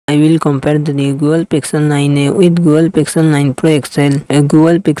will compare the Google Pixel 9a with Google Pixel 9 Pro XL. A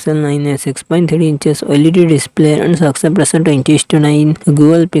Google Pixel 9a 6.3 inches OLED display and success ratio 20:9.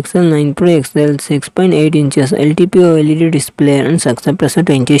 Google Pixel 9 Pro XL 6.8 inches LTPO OLED display and success ratio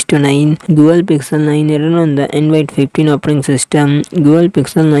 20:9. Google Pixel 9a run on the Android 15 operating system. Google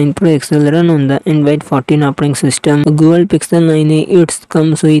Pixel 9 Pro XL run on the Android 14 operating system. Google Pixel 9a it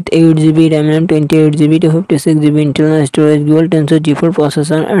comes with 8GB RAM and 28GB to 56GB internal storage. Google Tensor G4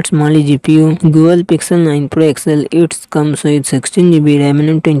 processor at Mali GPU. Google Pixel 9 Pro XL it comes with 16GB RAM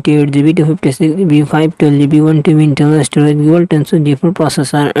and 28GB to 56GB 512GB 1TB internal storage. Google Tensor G4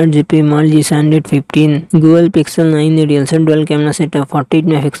 processor at GPU Mali G115. Google Pixel 9 real set dual camera setup 48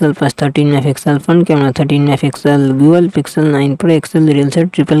 MP plus 13 MP front camera 13 MP. Google Pixel 9 Pro XL real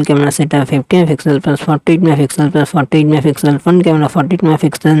set triple camera setup 50 MP plus 48 MP plus 48 MP front camera 48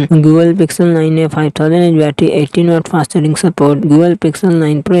 MP. Google Pixel 9a 5000 mAh battery 18 watt fast charging support. Google Pixel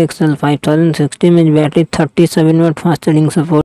 9 Pro XL 5060 mAh battery 37 watt fast charging support.